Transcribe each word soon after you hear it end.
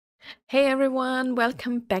Hey everyone,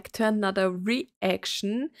 welcome back to another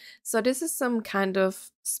reaction. So this is some kind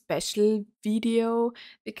of special video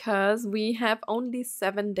because we have only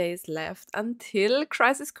 7 days left until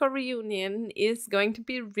Crisis Core Reunion is going to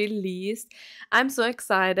be released. I'm so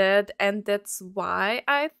excited, and that's why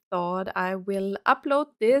I thought I will upload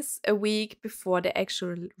this a week before the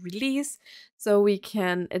actual release so we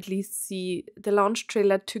can at least see the launch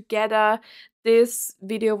trailer together. This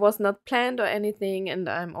video was not planned or anything, and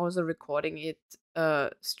I'm also recording it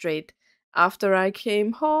straight after I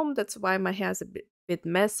came home. That's why my hair is a bit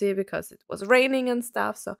messy because it was raining and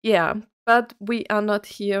stuff. So yeah, but we are not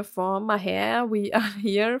here for my hair. We are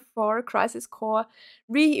here for Crisis Core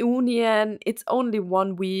Reunion. It's only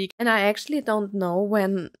 1 week, and I actually don't know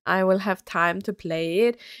when I will have time to play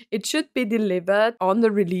it. It should be delivered on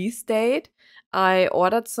the release date. I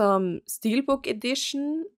ordered some Steelbook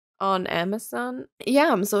edition on Amazon.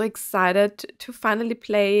 Yeah, I'm so excited to finally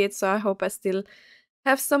play it. So I hope I still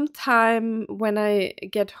have some time when I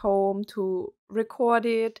get home to record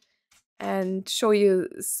it and show you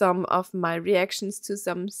some of my reactions to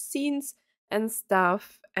some scenes and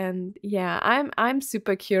stuff. And yeah, I'm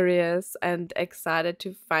super curious and excited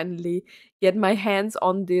to finally get my hands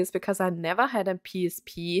on this because I never had a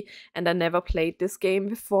PSP and I never played this game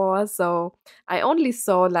before. So I only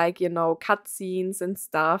saw like, cutscenes and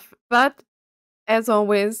stuff. But as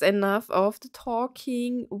always, enough of the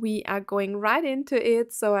talking. We are going right into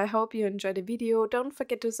it. So I hope you enjoy the video. Don't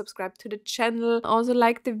forget to subscribe to the channel. Also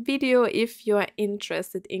like the video if you are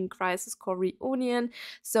interested in Crisis Core Reunion.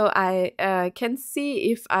 So I can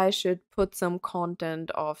see if I should put some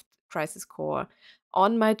content of Crisis Core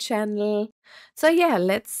on my channel. So yeah,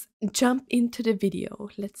 let's jump into the video.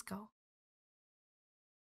 Let's go.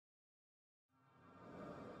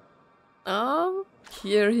 Oh,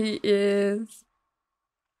 here he is.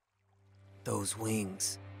 Those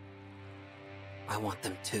wings. I want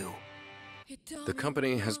them too. The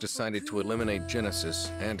company has decided to eliminate Genesis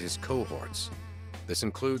and his cohorts. This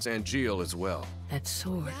includes Angeal as well. That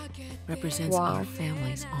sword represents our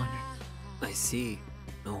family's honor. I see.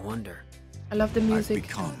 No wonder. I love the music. I've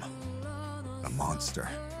become a monster.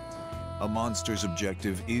 A monster's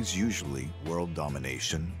objective is usually world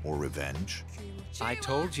domination or revenge. I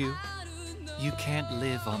told you. You can't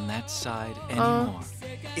live on that side anymore.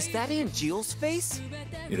 Is that Angeal's face?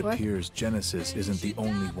 It appears Genesis isn't the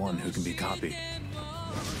only one who can be copied.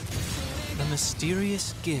 The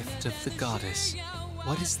mysterious gift of the goddess.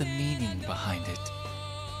 What is the meaning behind it?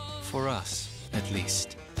 For us, at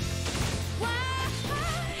least.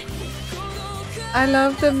 I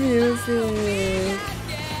love the music.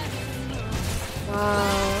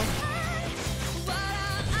 Wow.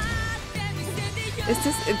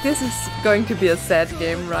 This is going to be a sad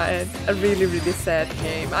game, right? A really, really sad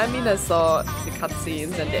game. I mean, I saw the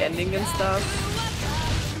cutscenes and the ending and stuff.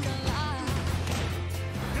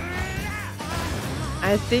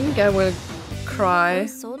 I think I will cry.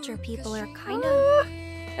 Those soldier people are kind of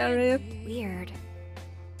Harriet. weird.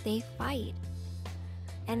 They fight.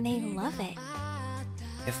 And they love it.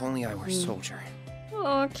 If only I were soldier.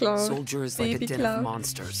 Oh, Cloud. Soldier is like Baby a den Cloud. of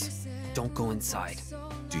monsters. Don't go inside.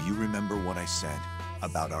 Do you remember what I said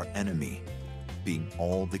about our enemy being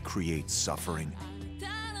all that creates suffering?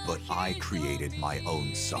 But I created my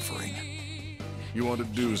own suffering. You want to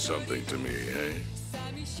do something to me, eh?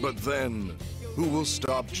 But then, who will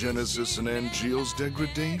stop Genesis and Angeal's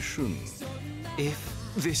degradation? If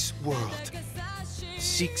this world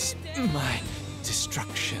seeks my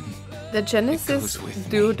destruction, The Genesis goes with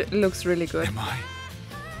dude looks really good. am I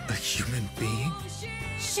a human being?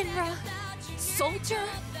 Shinra, soldier,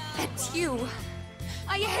 and you.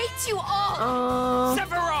 I hate you all! Oh,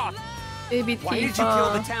 Sephiroth! baby Why did you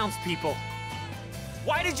kill the Tifa. townspeople?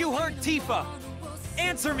 Why did you hurt Tifa?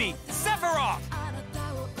 Answer me, Sephiroth!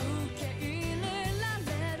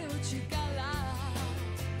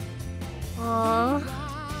 Oh,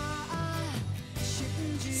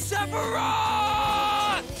 Sephiroth!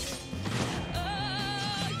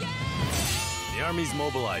 The army's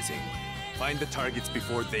mobilizing. Find the targets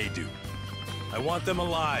before they do. I want them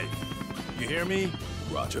alive. You hear me?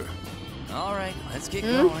 Roger. All right, let's get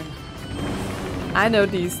going. I know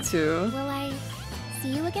these two. Will I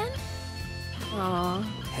see you again? Oh,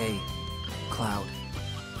 Hey, Cloud.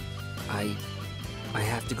 I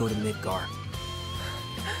have to go to Midgar.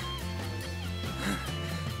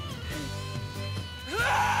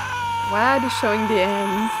 why are they showing the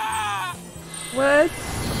end? What?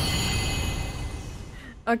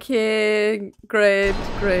 Okay, great.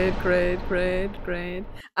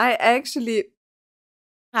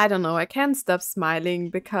 I don't know, I can't stop smiling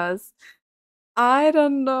because I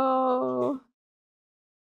don't know.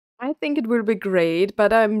 I think it will be great,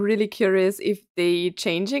 but I'm really curious if they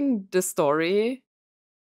changing the story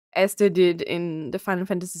as they did in the Final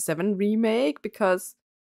Fantasy VII remake, because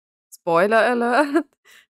spoiler alert,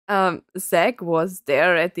 Zack was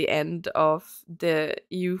there at the end of the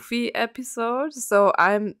Yuffie episode, so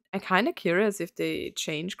I'm kind of curious if they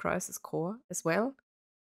change Crisis Core as well.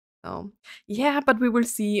 So, yeah, but we will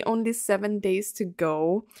see. Only 7 days to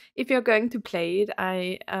go. If you're going to play it,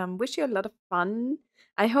 I wish you a lot of fun.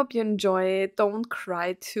 I hope you enjoy it. Don't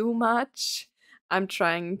cry too much. I'm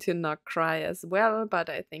trying to not cry as well, but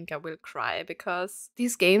I think I will cry because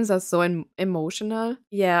these games are so emotional.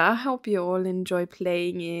 Yeah, I hope you all enjoy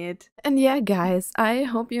playing it. And yeah, guys, I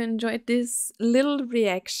hope you enjoyed this little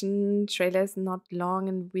reaction. Trailer is not long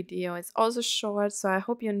and video is also short, so I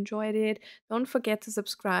hope you enjoyed it. Don't forget to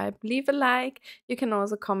subscribe, leave a like. You can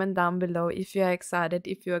also comment down below if you are excited,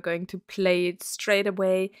 if you are going to play it straight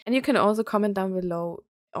away. And you can also comment down below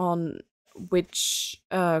on which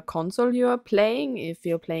console you are playing, if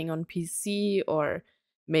you're playing on PC, or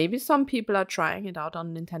maybe some people are trying it out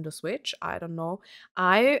on Nintendo Switch. I don't know.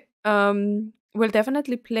 I will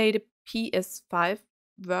definitely play the PS5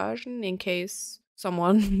 version in case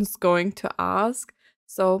someone's going to ask.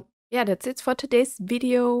 So yeah, that's it for today's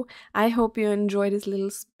video. I hope you enjoyed this little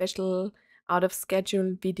special out of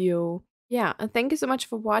schedule video. Yeah, and thank you so much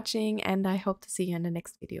for watching, and I hope to see you in the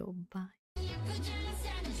next video. Bye.